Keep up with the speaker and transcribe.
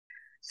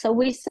So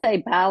we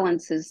say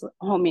balance is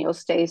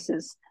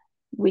homeostasis.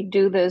 We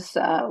do this,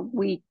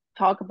 we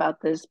talk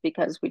about this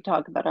because we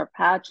talk about our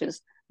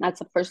patches. That's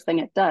the first thing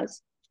it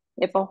does.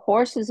 If a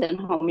horse is in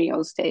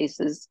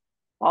homeostasis,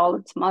 all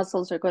its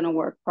muscles are going to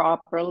work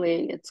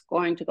properly, it's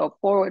going to go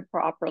forward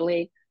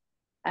properly,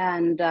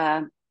 and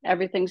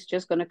everything's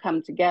just going to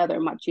come together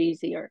much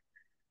easier.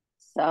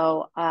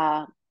 So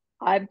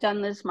I've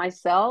done this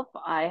myself.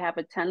 I have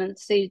a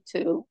tendency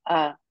to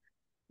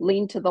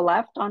lean to the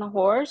left on a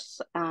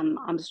horse.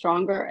 I'm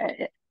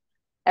stronger.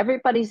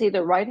 Everybody's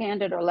either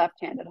right-handed or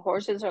left-handed.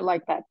 Horses are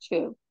like that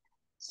too.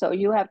 So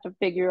you have to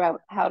figure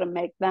out how to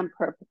make them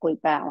perfectly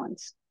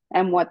balanced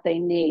and what they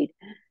need.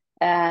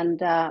 And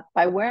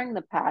by wearing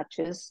the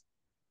patches,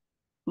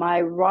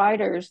 my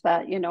riders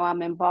that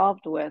I'm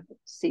involved with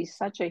see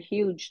such a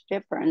huge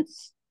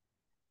difference.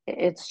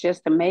 It's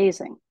just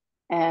amazing.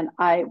 And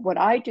what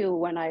I do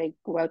when I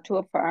go out to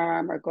a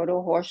farm or go to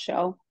a horse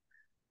show,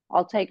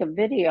 I'll take a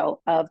video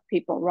of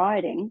people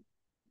riding,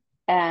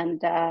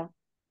 and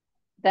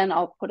then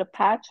I'll put a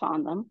patch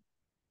on them,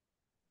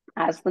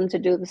 ask them to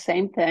do the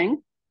same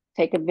thing,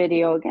 take a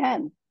video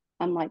again.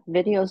 I'm like,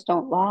 videos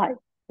don't lie.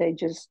 They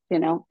just,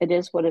 it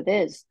is what it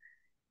is.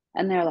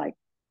 And they're like,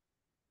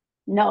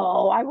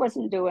 no, I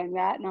wasn't doing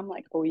that. And I'm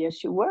like, oh,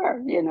 yes, you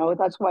were.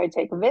 That's why I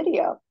take a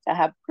video, to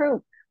have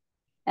proof.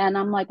 And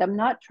I'm like, I'm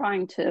not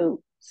trying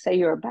to say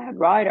you're a bad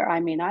rider. I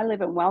mean, I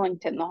live in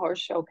Wellington, the horse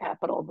show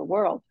capital of the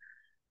world,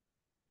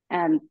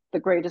 and the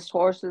greatest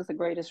horses, the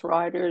greatest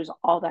riders,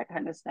 all that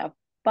kind of stuff.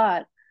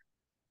 But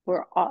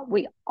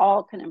we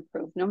all can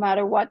improve, no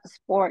matter what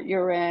sport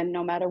you're in,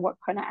 no matter what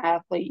kind of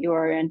athlete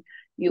you're in.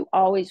 You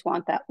always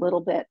want that little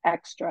bit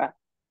extra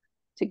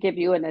to give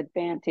you an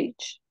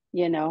advantage,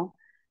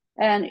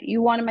 and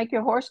you want to make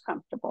your horse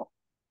comfortable.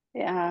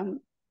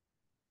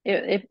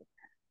 If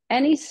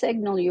any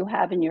signal you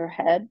have in your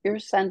head, you're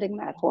sending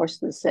that horse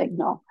the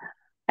signal.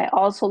 I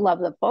also love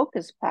the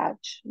focus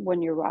patch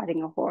when you're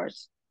riding a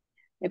horse.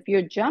 If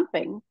you're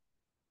jumping,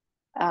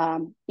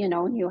 and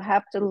you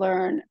have to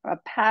learn a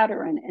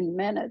pattern in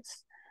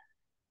minutes.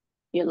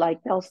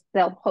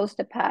 They'll post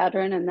a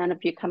pattern, and then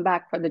if you come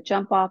back for the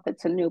jump off,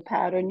 it's a new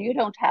pattern. You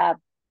don't have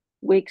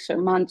weeks or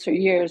months or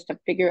years to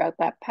figure out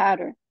that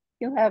pattern.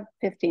 You have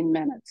 15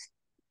 minutes.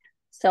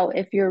 So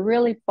if you're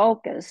really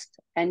focused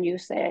and you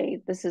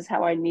say, this is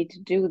how I need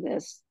to do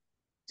this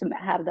to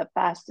have the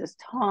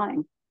fastest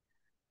time,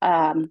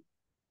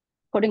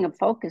 putting a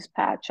focus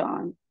patch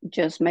on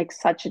just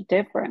makes such a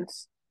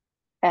difference.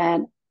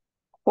 And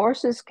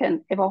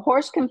if a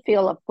horse can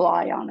feel a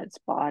fly on its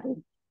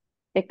body,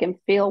 it can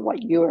feel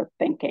what you're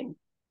thinking.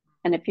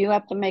 And if you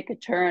have to make a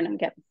turn and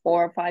get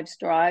 4 or 5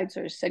 strides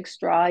or 6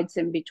 strides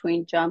in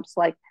between jumps,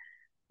 like,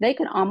 they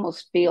can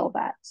almost feel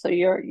that. So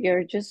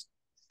you're just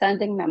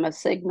sending them a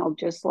signal,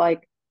 just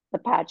like the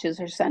patches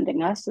are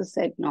sending us a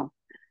signal.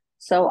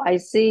 So I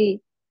see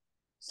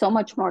so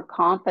much more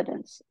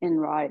confidence in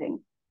riding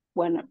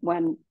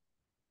when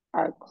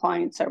our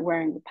clients are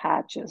wearing the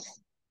patches.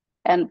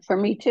 And for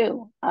me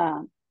too,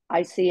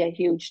 I see a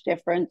huge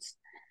difference,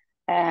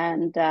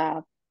 and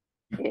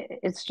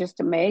it's just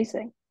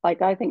amazing.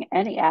 Like, I think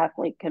any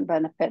athlete can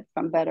benefit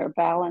from better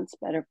balance,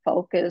 better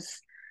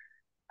focus,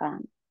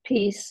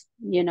 peace.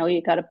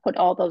 You got to put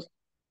all those.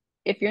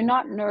 If you're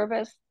not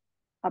nervous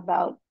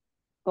about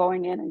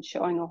going in and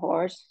showing a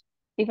horse,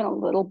 even a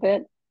little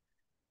bit,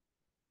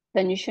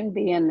 then you shouldn't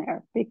be in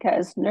there,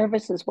 because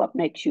nervous is what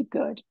makes you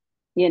good.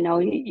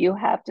 You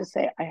have to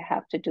say, I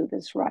have to do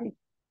this right.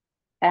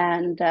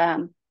 And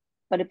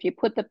but if you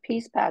put the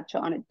peace patch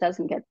on, it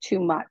doesn't get too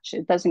much.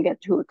 It doesn't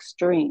get too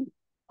extreme,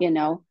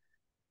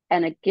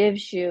 and it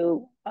gives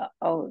you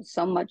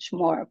so much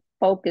more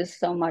focus,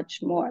 so much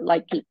more.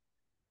 Like,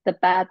 the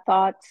bad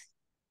thoughts,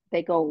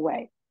 they go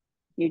away.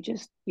 You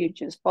just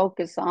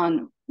focus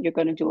on, you're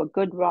going to do a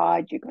good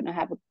ride, you're going to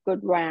have a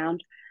good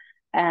round.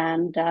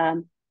 And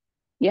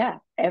yeah,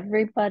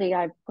 everybody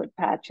I've put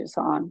patches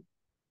on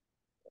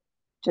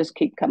just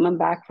keep coming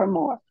back for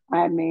more.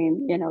 I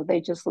mean,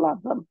 they just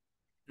love them.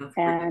 That's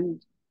great.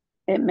 And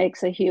it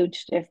makes a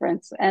huge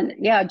difference. And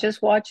yeah,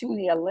 just watching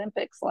the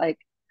Olympics, like,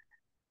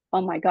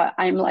 oh my God,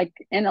 I'm like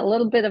in a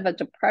little bit of a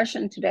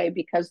depression today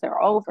because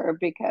they're over,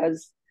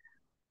 because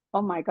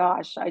oh my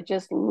gosh, I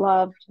just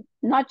loved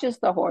not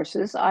just the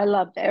horses, I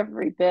loved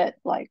every bit,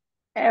 like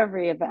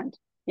every event,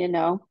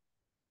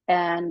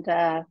 and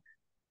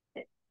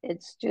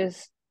it's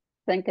just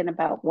thinking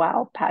about,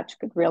 wow, patch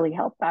could really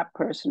help that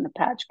person, the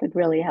patch could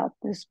really help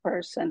this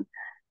person.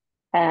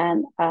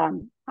 And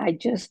I'm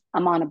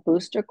on a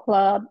booster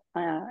club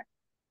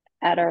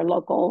at our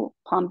local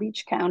Palm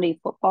Beach County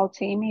football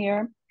team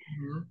here.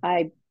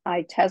 Mhm.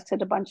 I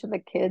tested a bunch of the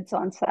kids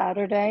on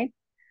Saturday.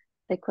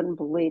 They couldn't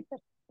believe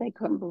it. They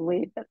couldn't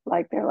believe it.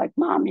 Like, they're like,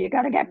 Mom, you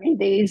got to get me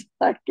these.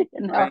 Like,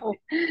 Right.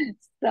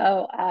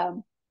 So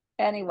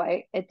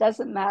anyway, it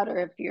doesn't matter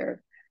if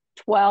you're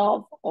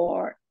 12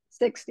 or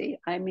 60.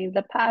 I mean,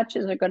 the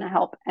patches are going to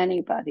help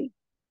anybody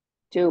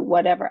do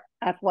whatever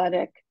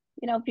athletic.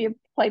 If you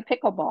play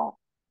pickleball,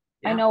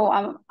 I Yeah.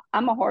 know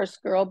I'm a horse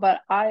girl,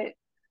 but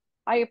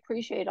I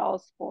appreciate all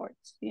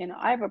sports. You know,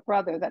 I have a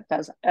brother that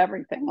does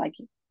everything. Like,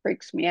 he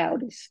freaks me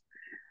out. He's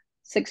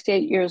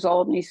 68 years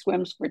old and he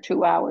swims for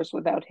 2 hours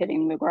without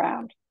hitting the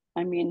ground.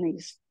 I mean,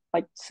 he's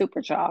like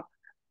super jock.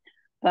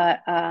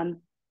 But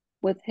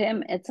with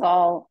him, it's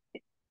all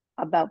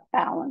about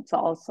balance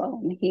also,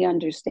 and he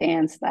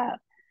understands that.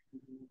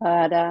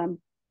 But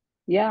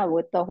yeah,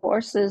 with the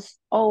horses,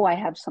 oh, I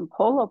have some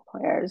polo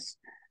players.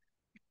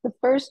 The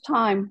first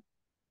time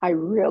I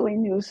really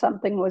knew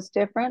something was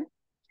different,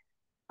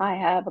 I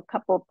have a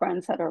couple of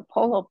friends that are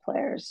polo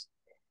players.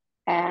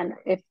 And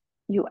if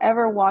you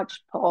ever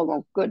watch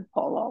polo, good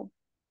polo,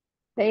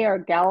 they are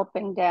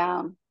galloping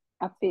down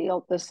a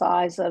field the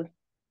size of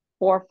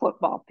 4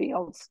 football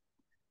fields,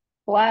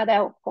 flat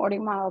out 40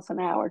 miles an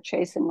hour,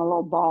 chasing a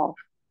little ball.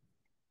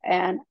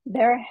 And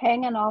they're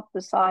hanging off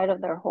the side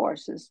of their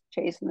horses,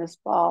 chasing this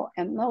ball.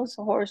 And those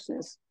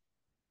horses,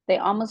 they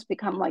almost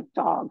become like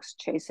dogs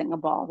chasing a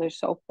ball. They're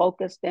so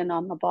focused in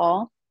on the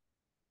ball.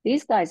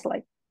 These guys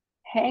like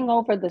hang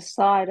over the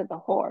side of the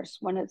horse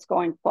when it's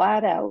going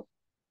flat out,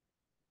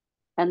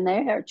 and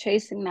they are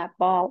chasing that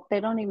ball.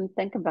 They don't even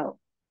think about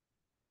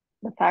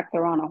the fact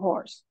they're on a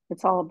horse.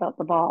 It's all about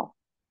the ball.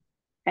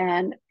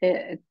 And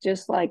it's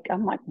just like,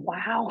 I'm like,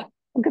 wow,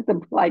 look at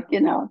them. Like, you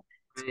know,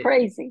 it's Right.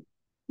 crazy.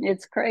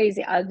 It's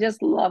crazy. I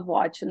just love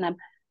watching them.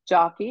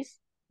 Jockeys,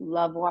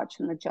 love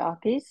watching the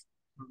jockeys.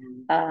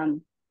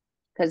 Mhm.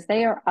 Because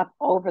they are up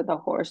over the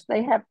horse.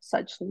 They have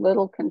such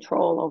little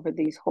control over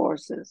these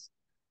horses.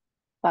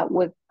 But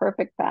with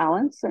perfect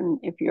balance, and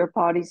if your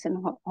body's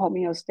in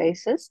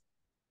homeostasis,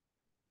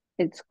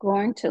 it's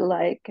going to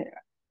like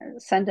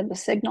send a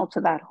signal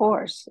to that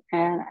horse.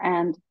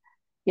 And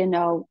you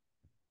know,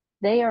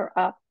 they are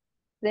up,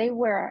 they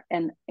wear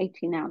an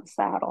 18-ounce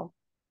saddle.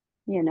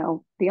 You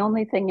know, the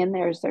only thing in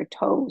there is their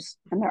toes,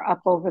 and they're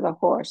up over the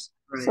horse.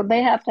 So Right.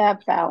 they have to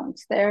have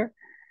balance. They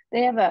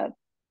have a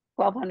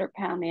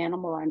 1,200-pound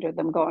animal under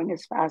them going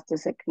as fast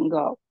as it can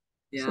go.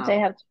 So Yeah. they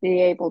have to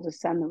be able to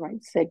send the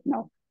right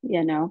signal,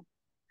 you know.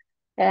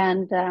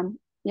 And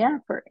yeah,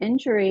 for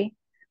injury,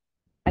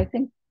 I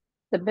think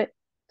the bit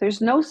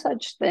there's no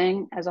such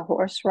thing as a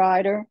horse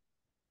rider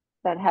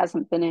that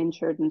hasn't been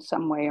injured in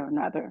some way or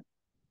another.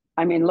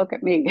 I mean, look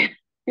at me.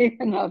 You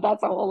know,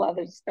 that's a whole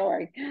other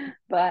story.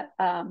 But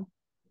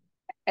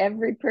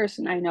every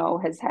person I know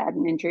has had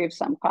an injury of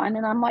some kind,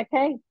 and I'm like,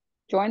 hey,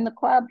 join the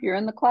club. You're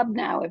in the club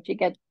now. If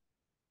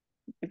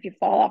you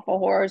fall off a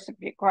horse, if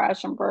you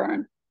crash and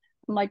burn,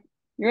 I'm like,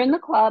 you're in the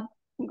club.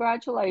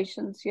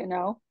 Congratulations. You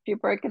know, if you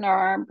break an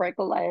arm, break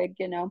a leg,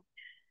 you know,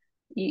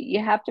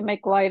 you have to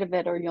make light of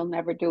it or you'll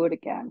never do it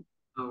again.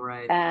 Oh,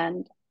 right.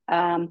 And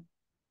um,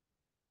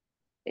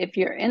 if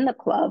you're in the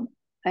club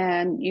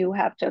and you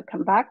have to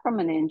come back from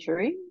an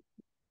injury,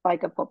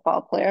 like a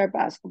football player,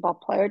 basketball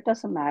player, it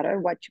doesn't matter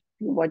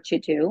what you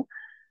do.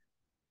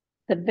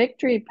 The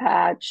victory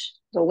patch,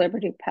 the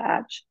liberty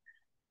patch,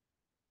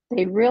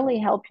 they really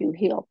help you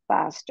heal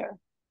faster,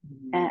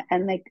 Mhm.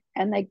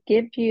 and they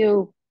give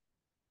you,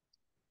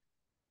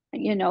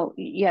 you know,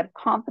 you have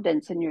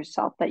confidence in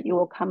yourself that you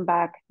will come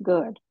back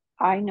good.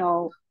 I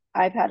know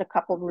I've had a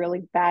couple of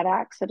really bad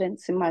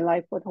accidents in my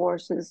life with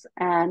horses,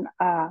 and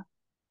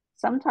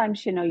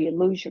sometimes, you know, you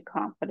lose your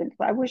confidence.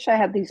 I wish I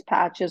had these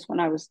patches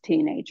when I was a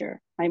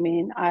teenager. I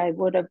mean, I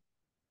would have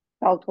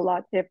felt a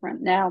lot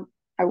different. Now,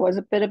 I was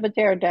a bit of a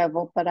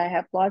daredevil, but I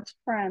have lots of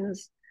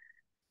friends,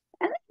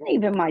 and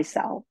even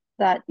myself,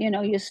 that, you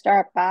know, you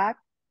start back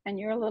and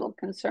you're a little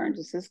concerned,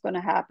 is this going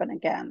to happen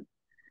again?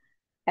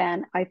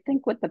 And I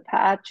think with the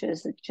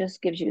patches, it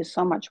just gives you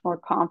so much more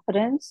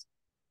confidence.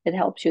 It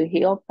helps you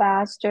heal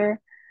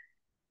faster.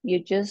 You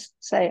just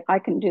say, I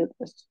can do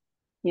this,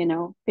 you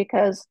know,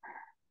 because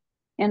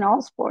in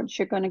all sports,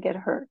 you're going to get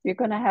hurt. You're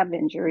going to have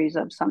injuries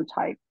of some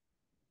type.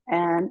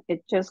 And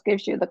it just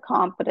gives you the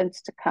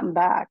confidence to come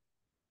back.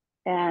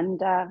 And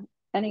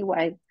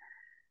anyway,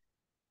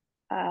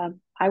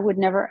 I would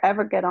never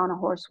ever get on a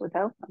horse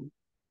without them.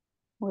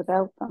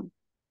 Without them,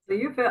 So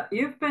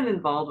you've been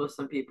involved with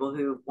some people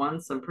who've won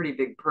some pretty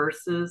big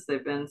purses.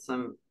 They've been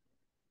some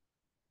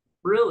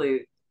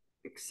really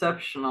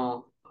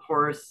exceptional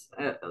horse.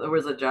 There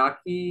was a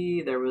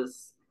jockey. There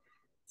was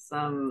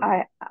some.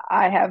 I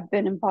I have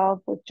been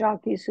involved with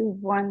jockeys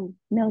who've won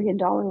 $1 million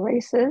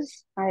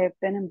races. I have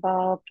been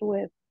involved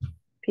with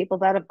people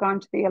that have gone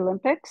to the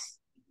Olympics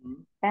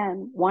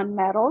and won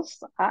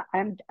medals.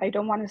 I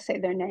don't want to say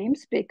their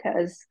names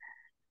because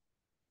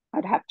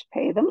I'd have to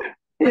pay them.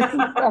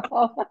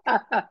 So,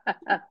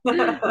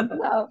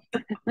 so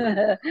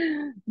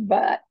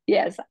but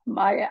yes,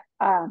 my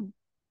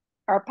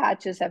our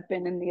patches have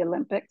been in the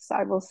Olympics.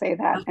 I will say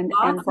that, That's and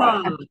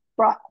awesome.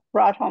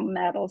 brought home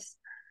medals.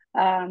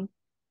 Um,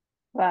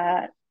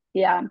 but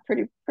yeah, I'm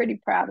pretty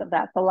proud of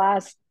that. The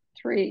last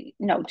three,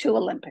 no, two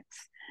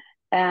Olympics,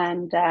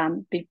 and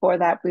before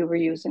that we were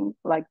using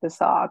like the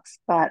socks.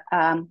 But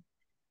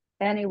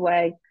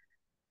anyway,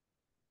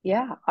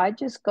 yeah, I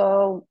just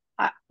go.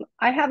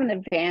 I have an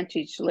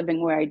advantage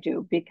living where I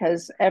do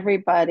because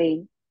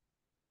everybody,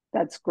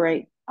 that's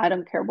great. I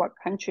don't care what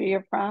country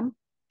you're from.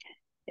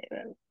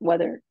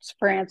 whether it's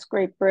France,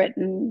 Great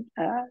Britain,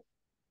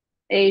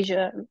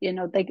 Asia,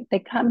 they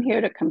come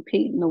here to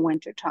compete in the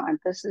wintertime.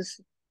 This is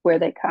where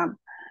they come.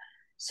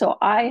 So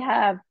I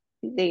have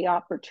the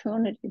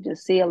opportunity to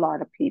see a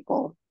lot of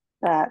people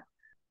that,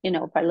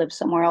 if I lived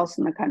somewhere else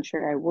in the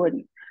country, I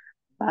wouldn't.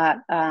 But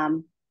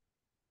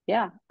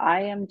yeah,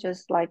 I am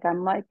just like,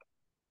 I'm like,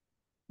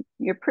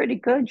 you're pretty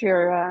good.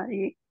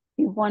 You've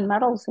won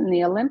medals in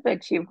the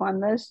Olympics. You've won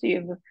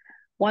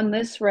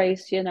this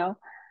race,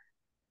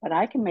 but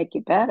I can make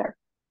you better.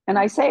 And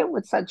I say it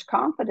with such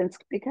confidence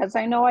because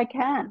I know I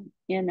can.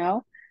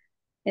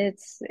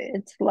 It's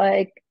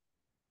like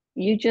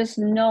you just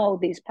know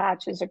these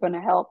patches are going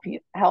to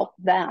help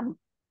them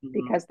Mm-hmm.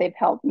 because they've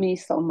helped me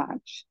so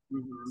much.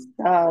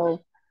 Mm-hmm.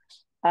 So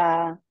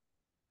uh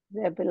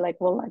they'll be like,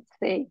 well, let's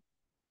see.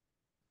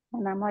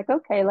 And I'm like,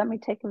 okay, let me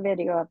take a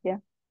video of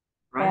you.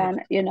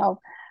 Right. And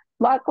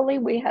luckily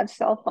we have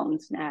cell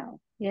phones now,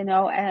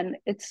 and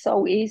it's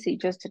so easy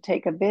just to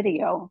take a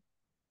video.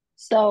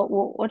 So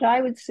what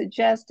I would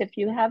suggest, if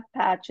you have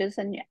patches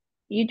and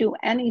you do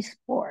any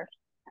sport,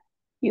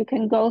 you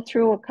can go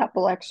through a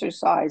couple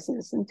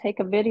exercises and take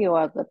a video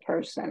of the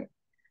person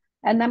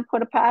and then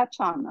put a patch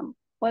on them.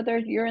 Whether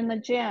you're in the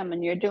gym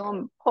and you're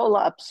doing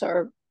pull-ups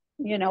or,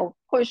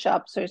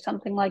 push-ups or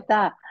something like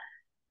that,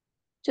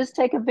 just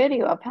take a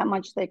video of how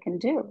much they can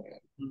do.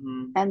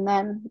 Mm-hmm. And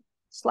then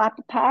slap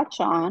a patch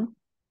on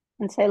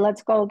and say,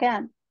 let's go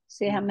again.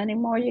 See how many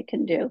more you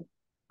can do.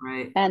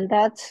 Right. And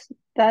that's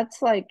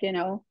like,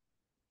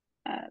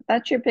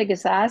 that's your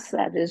biggest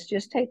asset, is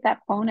just take that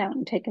phone out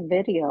and take a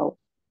video,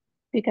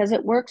 because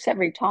it works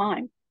every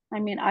time. I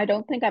mean, I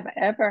don't think I've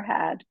ever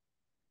had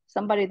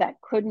somebody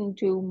that couldn't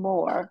do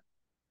more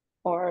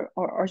or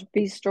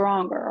be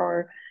stronger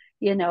or,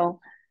 you know,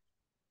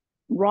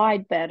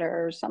 ride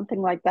better or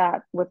something like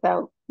that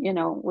without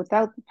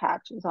the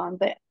patches on.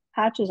 The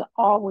patches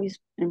always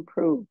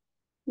improve.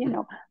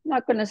 I'm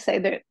not going to say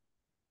that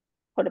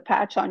put a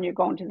patch on, you're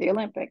going to the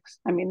Olympics.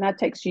 I mean, that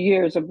takes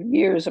years of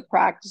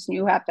practice, and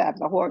you have to have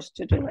the horse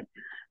to do it.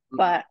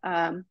 But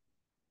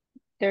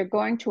they're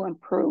going to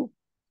improve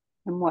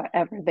in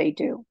whatever they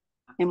do,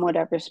 in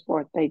whatever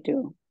sport they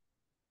do.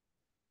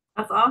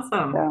 That's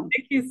awesome. So,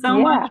 Thank you so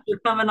much yeah, for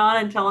coming on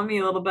and telling me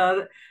a little about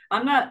it.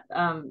 I'm not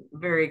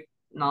very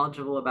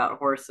knowledgeable about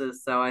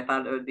horses, so I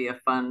thought it would be a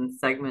fun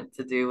segment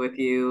to do with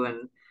you.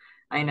 And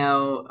I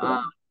know,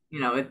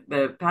 yeah,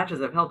 the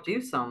patches have helped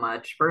you so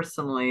much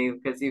personally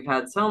because you've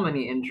had so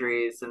many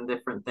injuries and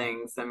different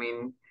things. I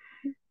mean,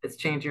 it's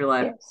changed your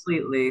life yes,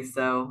 completely.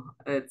 So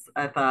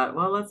I thought,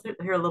 well, let's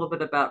hear a little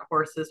bit about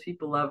horses.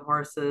 People love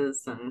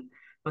horses, and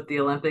with the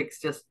Olympics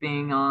just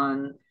being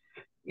on,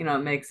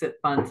 it makes it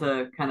fun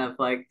to kind of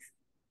like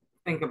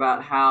think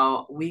about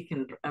how we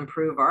can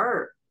improve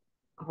our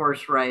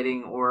horse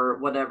riding or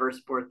whatever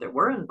sport that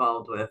we're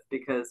involved with,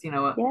 because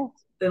yes,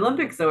 the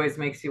Olympics always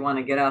makes you want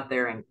to get out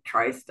there and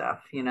try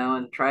stuff,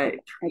 and try,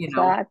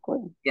 exactly,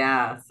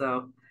 yeah.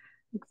 So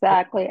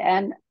exactly.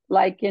 And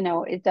like,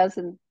 it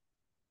doesn't,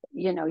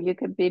 you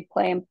could be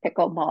playing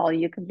pickleball,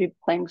 you could be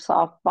playing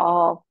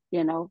softball,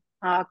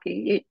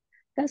 hockey.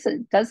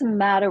 It doesn't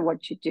matter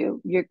what you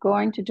do. You're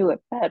going to do it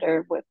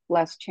better with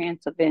less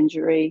chance of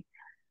injury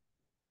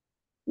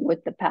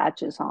with the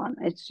patches on.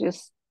 It's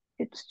just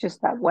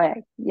that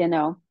way.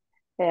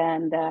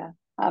 And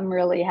I'm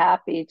really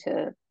happy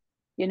to,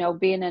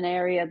 be in an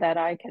area that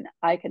I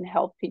can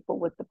help people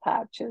with the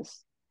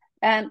patches.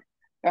 And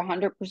they're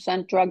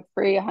 100% drug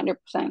free,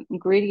 100%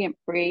 ingredient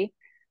free.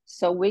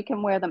 So we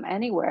can wear them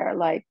anywhere,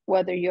 like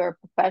whether you're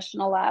a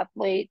professional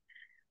athlete,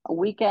 a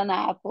weekend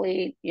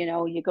athlete,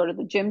 you go to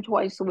the gym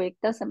twice a week,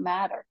 doesn't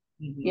matter,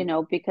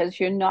 mhm. because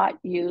you're not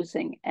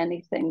using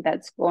anything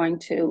that's going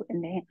to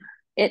enhance.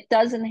 It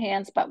does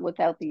enhance, but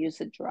without the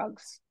use of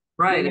drugs.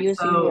 You're Right, it's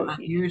using so your,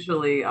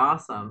 unusually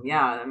awesome.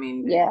 Yeah, I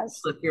mean,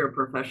 yes, if you're a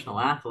professional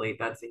athlete,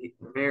 that's a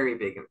very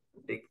big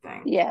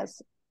thing.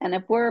 yes. And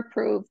if we're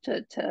approved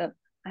to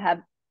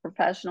have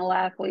professional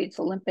athletes,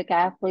 Olympic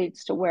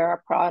athletes to wear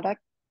our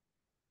product,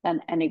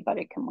 then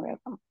anybody can wear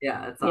them,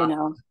 Yeah, it's you awesome.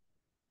 know?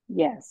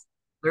 Yes.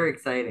 Very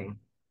exciting.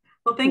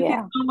 Well, thank you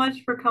Yeah. so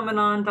much for coming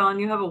on, Dawn.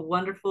 You have a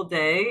wonderful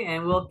day,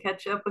 and we'll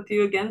catch up with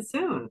you again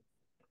soon.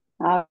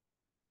 Uh,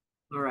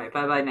 All right,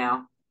 bye bye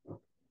now.